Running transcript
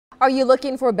Are you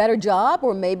looking for a better job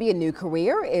or maybe a new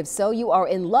career? If so, you are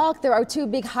in luck. There are two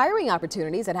big hiring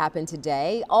opportunities that happened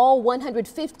today. All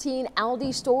 115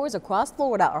 Aldi stores across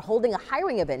Florida are holding a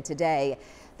hiring event today.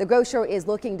 The grocer is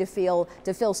looking to fill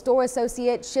store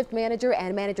associate, shift manager,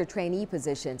 and manager trainee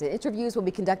positions. And interviews will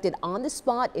be conducted on the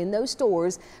spot in those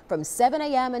stores from 7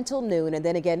 a.m. until noon, and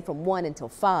then again from 1 until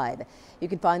 5. You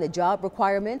can find the job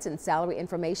requirements and salary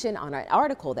information on an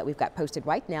article that we've got posted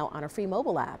right now on our free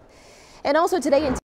mobile app. And also today in